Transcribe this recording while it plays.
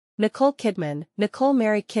Nicole Kidman. Nicole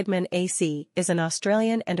Mary Kidman AC is an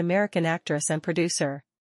Australian and American actress and producer.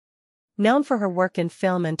 Known for her work in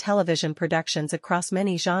film and television productions across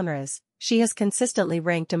many genres, she has consistently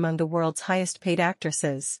ranked among the world's highest-paid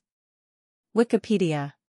actresses.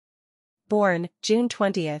 Wikipedia. Born, June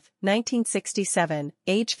 20, 1967,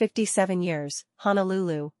 age 57 years,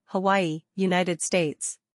 Honolulu, Hawaii, United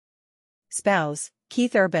States. Spouse,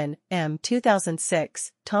 Keith Urban, M.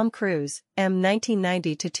 2006, Tom Cruise, M.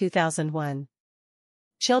 1990-2001.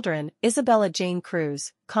 Children, Isabella Jane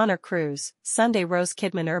Cruz, Connor Cruz, Sunday Rose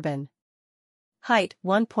Kidman Urban. Height,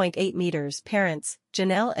 1.8 meters. Parents,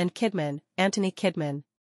 Janelle and Kidman, Anthony Kidman.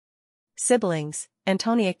 Siblings,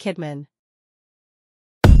 Antonia Kidman.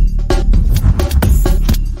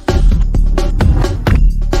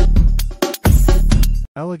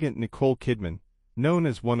 Elegant Nicole Kidman, known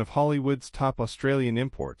as one of Hollywood's top Australian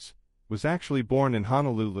imports, was actually born in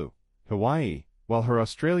Honolulu, Hawaii, while her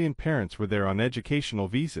Australian parents were there on educational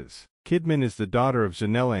visas. Kidman is the daughter of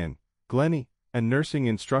Janelle Ann, Glennie, a nursing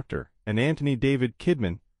instructor, and Anthony David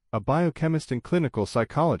Kidman, a biochemist and clinical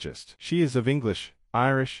psychologist. She is of English,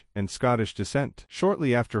 Irish, and Scottish descent.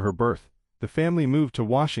 Shortly after her birth, the family moved to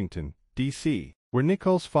Washington, D.C., where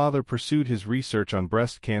Nicole's father pursued his research on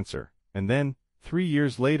breast cancer, and then, 3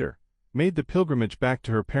 years later, made the pilgrimage back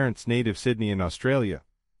to her parents' native Sydney in Australia,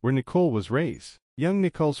 where Nicole was raised. Young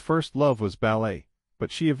Nicole's first love was ballet,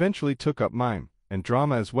 but she eventually took up mime and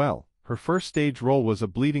drama as well. Her first stage role was a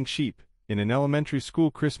bleeding sheep in an elementary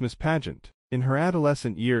school Christmas pageant. In her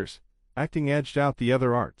adolescent years, acting edged out the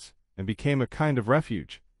other arts and became a kind of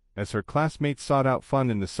refuge. As her classmates sought out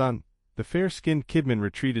fun in the sun, the fair-skinned Kidman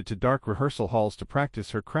retreated to dark rehearsal halls to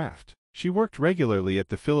practice her craft. She worked regularly at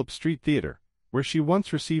the Phillip Street Theatre, where she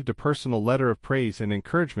once received a personal letter of praise and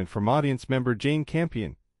encouragement from audience member Jane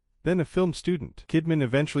Campion, then a film student. Kidman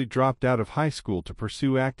eventually dropped out of high school to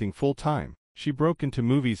pursue acting full-time. She broke into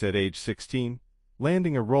movies at age 16,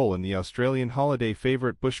 landing a role in the Australian holiday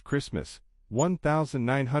favourite Bush Christmas,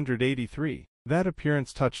 1983. That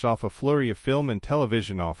appearance touched off a flurry of film and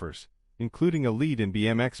television offers, including a lead in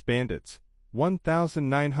BMX Bandits,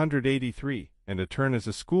 1983, and a turn as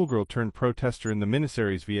a schoolgirl-turned-protester in the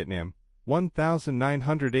miniseries Vietnam,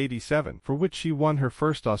 1987, for which she won her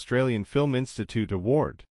first Australian Film Institute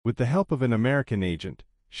award. With the help of an American agent,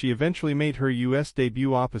 she eventually made her U.S.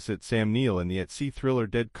 debut opposite Sam Neill in the at-sea thriller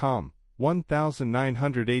Dead Calm,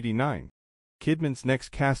 1989. Kidman's next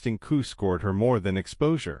casting coup scored her more than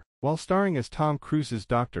exposure. While starring as Tom Cruise's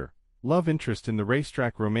doctor, love interest in the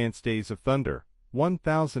racetrack romance Days of Thunder,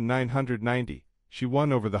 1990, she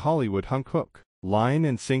won over the Hollywood hunk hook, line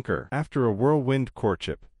and sinker. After a whirlwind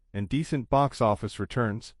courtship and decent box office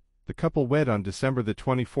returns, the couple wed on December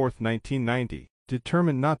 24, 1990.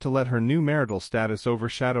 Determined not to let her new marital status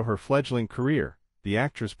overshadow her fledgling career, the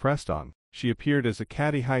actress pressed on. She appeared as a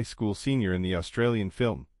catty high school senior in the Australian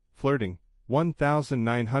film Flirting,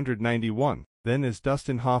 1991, then as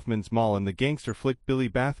Dustin Hoffman's Moll in the gangster flick Billy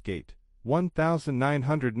Bathgate,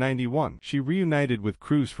 1991. She reunited with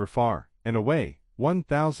Cruise for Far and Away,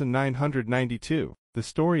 1992, the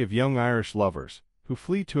story of young Irish lovers who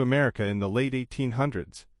flee to America in the late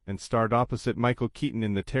 1800s, and starred opposite Michael Keaton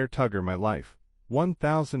in The Tear-Tugger My Life,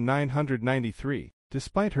 1993.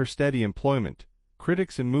 Despite her steady employment,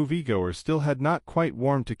 critics and moviegoers still had not quite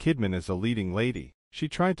warmed to Kidman as a leading lady. She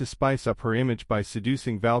tried to spice up her image by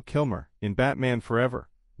seducing Val Kilmer in Batman Forever,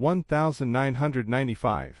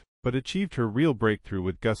 1995, but achieved her real breakthrough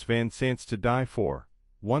with Gus Van Sant's To Die For,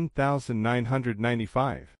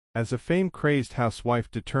 1995. As a fame-crazed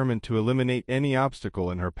housewife determined to eliminate any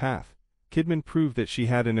obstacle in her path, Kidman proved that she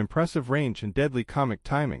had an impressive range and deadly comic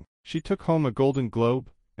timing. She took home a Golden Globe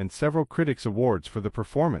and several critics' awards for the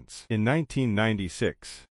performance. In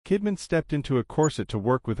 1996, Kidman stepped into a corset to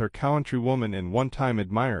work with her countrywoman and one-time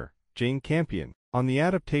admirer, Jane Campion, on the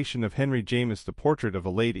adaptation of Henry James' The Portrait of a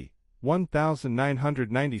Lady,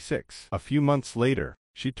 1996. A few months later,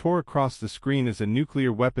 she tore across the screen as a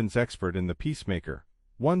nuclear weapons expert in The Peacemaker,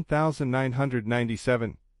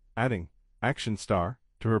 1997, adding action star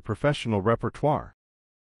to her professional repertoire.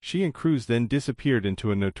 She and Cruise then disappeared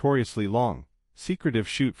into a notoriously long, secretive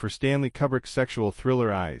shoot for Stanley Kubrick's sexual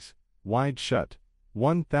thriller Eyes Wide Shut,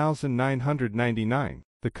 1999.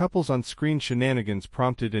 The couple's on-screen shenanigans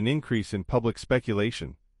prompted an increase in public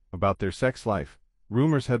speculation about their sex life.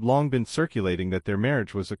 Rumors had long been circulating that their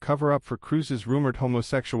marriage was a cover-up for Cruise's rumored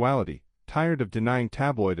homosexuality. Tired of denying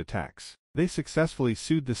tabloid attacks, they successfully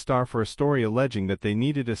sued the star for a story alleging that they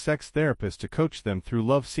needed a sex therapist to coach them through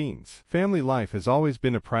love scenes. Family life has always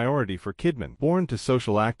been a priority for Kidman. Born to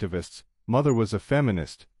social activists, mother was a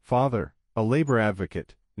feminist, father, a labor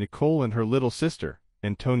advocate. Nicole and her little sister,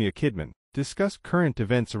 Antonia Kidman, discussed current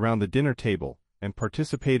events around the dinner table, and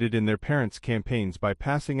participated in their parents' campaigns by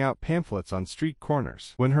passing out pamphlets on street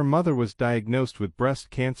corners. When her mother was diagnosed with breast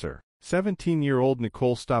cancer, 17-year-old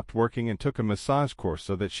Nicole stopped working and took a massage course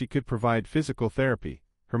so that she could provide physical therapy.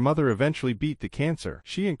 Her mother eventually beat the cancer.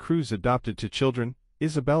 She and Cruise adopted 2 children,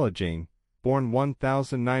 Isabella Jane, born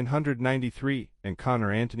 1993, and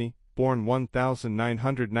Connor Anthony, born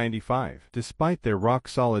 1995. Despite their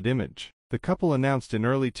rock-solid image, the couple announced in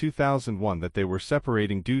early 2001 that they were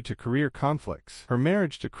separating due to career conflicts. Her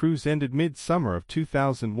marriage to Cruise ended mid-summer of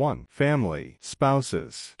 2001. Family.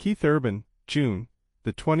 Spouses. Keith Urban, June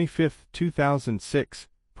the 25th, 2006,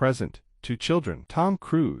 present, 2 children. Tom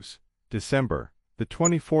Cruise, December the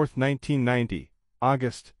 24th, 1990,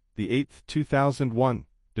 August the 8th, 2001,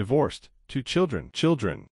 divorced, 2 children.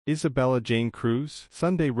 Children. Isabella Jane Cruise,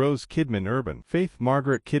 Sunday Rose Kidman Urban, Faith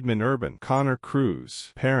Margaret Kidman Urban, Connor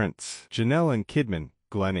Cruise. Parents. Janelle Ann Kidman,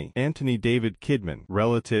 Glennie. Anthony David Kidman.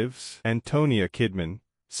 Relatives. Antonia Kidman,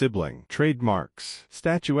 sibling. Trademarks.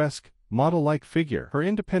 Statuesque, model-like figure. Her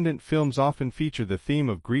independent films often feature the theme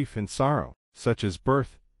of grief and sorrow, such as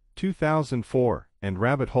Birth, 2004, and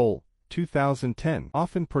Rabbit Hole, 2010.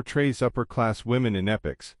 Often portrays upper-class women in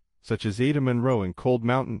epics, such as Ada Monroe in Cold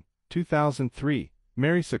Mountain, 2003,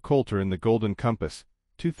 Marisa Coulter in The Golden Compass,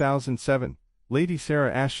 2007, Lady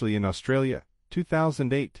Sarah Ashley in Australia,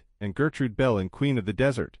 2008, and Gertrude Bell in Queen of the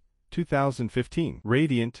Desert, 2015.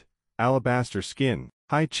 Radiant, alabaster skin,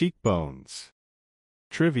 high cheekbones.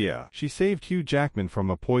 Trivia. She saved Hugh Jackman from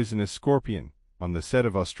a poisonous scorpion on the set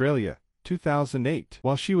of Australia, 2008.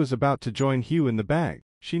 While she was about to join Hugh in the bag,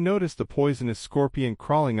 she noticed the poisonous scorpion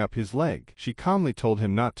crawling up his leg. She calmly told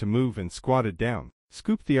him not to move and squatted down,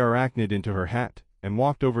 scooped the arachnid into her hat, and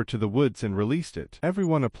walked over to the woods and released it.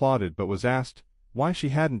 Everyone applauded but was asked why she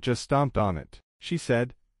hadn't just stomped on it. She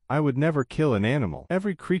said, "I would never kill an animal.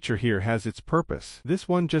 Every creature here has its purpose. This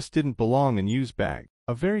one just didn't belong in Hugh's bag."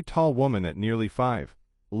 A very tall woman at nearly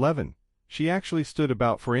 5'11", she actually stood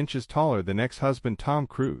about 4 inches taller than ex-husband Tom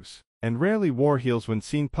Cruise, and rarely wore heels when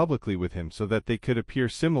seen publicly with him so that they could appear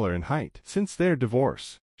similar in height. Since their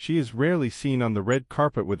divorce, she is rarely seen on the red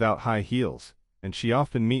carpet without high heels, and she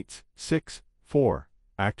often meets 6'4"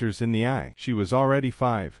 actors in the eye. She was already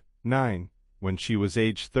 5'9" when she was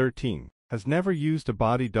age 13. Has never used a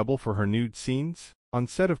body double for her nude scenes. On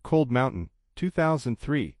set of Cold Mountain,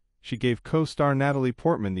 2003, she gave co-star Natalie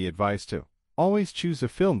Portman the advice to always choose a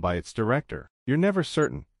film by its director. You're never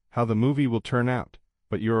certain how the movie will turn out,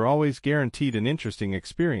 but you are always guaranteed an interesting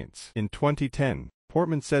experience. In 2010,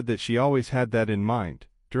 Portman said that she always had that in mind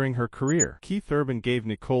during her career. Keith Urban gave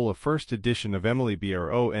Nicole a first edition of Emily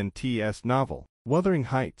Bront's novel, Wuthering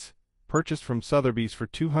Heights, purchased from Sotheby's for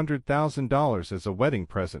 $200,000 as a wedding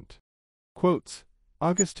present. Quotes.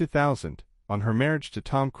 August 2000, on her marriage to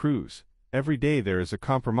Tom Cruise, "Every day there is a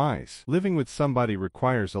compromise. Living with somebody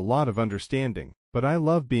requires a lot of understanding, but I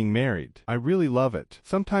love being married. I really love it.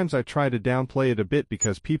 Sometimes I try to downplay it a bit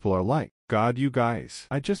because people are like, God, you guys.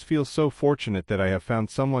 I just feel so fortunate that I have found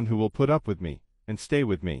someone who will put up with me and stay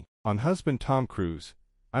with me." On husband Tom Cruise,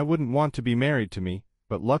 "I wouldn't want to be married to me,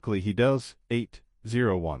 but luckily he does."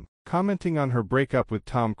 801. Commenting on her breakup with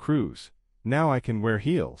Tom Cruise, "Now I can wear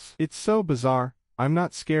heels. It's so bizarre. I'm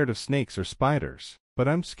not scared of snakes or spiders, but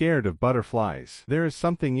I'm scared of butterflies. There is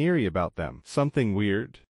something eerie about them. Something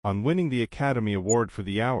weird." On winning the Academy Award for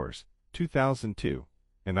The Hours, 2002,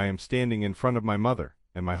 "And I am standing in front of my mother,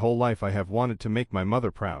 and my whole life I have wanted to make my mother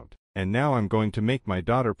proud. And now I'm going to make my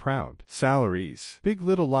daughter proud." Salaries. Big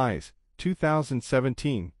Little Lies,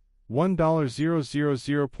 2017,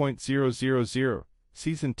 $1,000.000,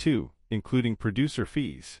 Season 2, including producer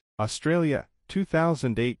fees. Australia,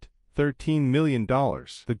 2008, $13 million.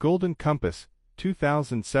 The Golden Compass,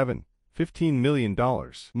 2007, $15 million.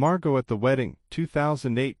 Margot at the Wedding,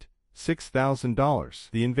 2008, $6,000.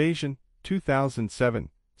 The Invasion, 2007,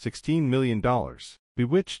 $16 million.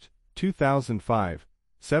 Bewitched, 2005,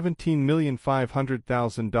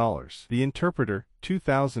 $17,500,000. The Interpreter,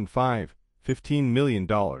 2005, $15 million.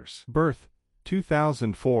 Birth,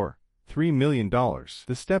 2004, $3 million.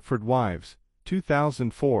 The Stepford Wives,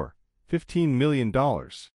 2004, $15 million.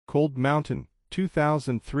 Cold Mountain,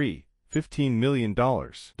 2003, $15 million.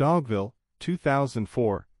 Dogville,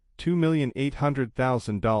 2004,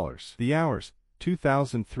 $2,800,000. The Hours,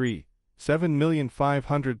 2003,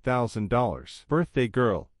 $7,500,000. Birthday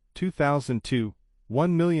Girl, 2002,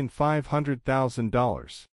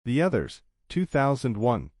 $1,500,000. The Others,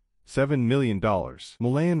 2001, $7 million.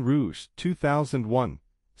 Moulin Rouge, 2001,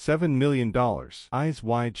 $7 million. Eyes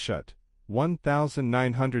Wide Shut,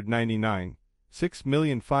 1,999,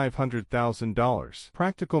 $6,500,000.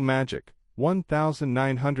 Practical Magic,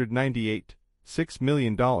 $1,998, $6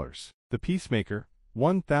 million. The Peacemaker,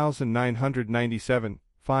 $1,997,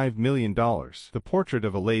 $5 million. The Portrait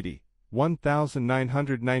of a Lady,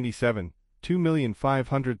 $1,997,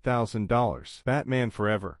 $2,500,000. Batman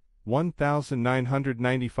Forever,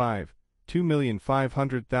 $1,995,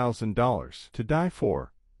 $2,500,000. To Die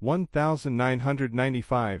For,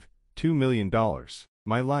 $1,995, $2 million.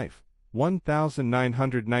 My Life,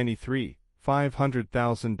 $1,993,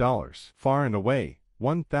 $500,000. Far and Away,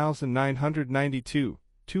 $1,992,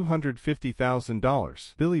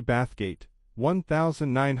 $250,000. Billy Bathgate,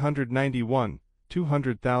 $1,991,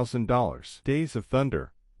 $200,000. Days of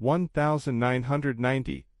Thunder,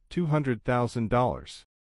 $1,990, $200,000.